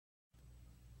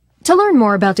To learn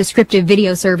more about descriptive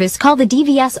video service, call the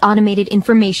DVS Automated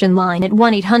Information Line at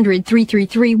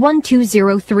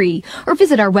 1-800-333-1203 or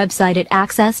visit our website at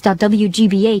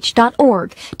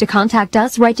access.wgbh.org. To contact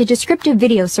us, write to Descriptive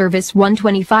Video Service,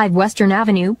 125 Western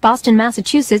Avenue, Boston,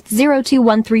 Massachusetts,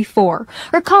 02134,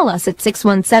 or call us at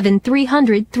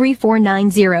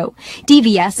 617-300-3490.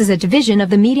 DVS is a division of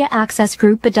the Media Access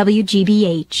Group at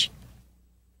WGBH.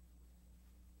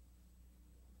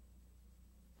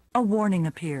 A warning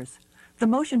appears. The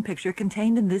motion picture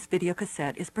contained in this video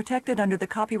cassette is protected under the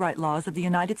copyright laws of the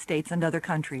United States and other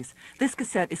countries. This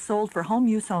cassette is sold for home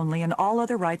use only, and all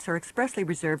other rights are expressly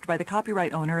reserved by the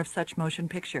copyright owner of such motion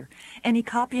picture. Any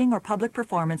copying or public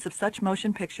performance of such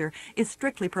motion picture is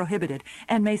strictly prohibited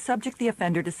and may subject the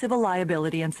offender to civil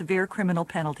liability and severe criminal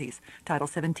penalties. Title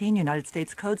 17 United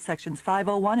States Code Sections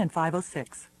 501 and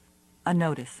 506. A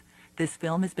notice. This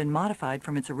film has been modified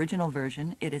from its original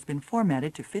version. It has been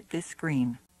formatted to fit this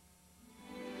screen.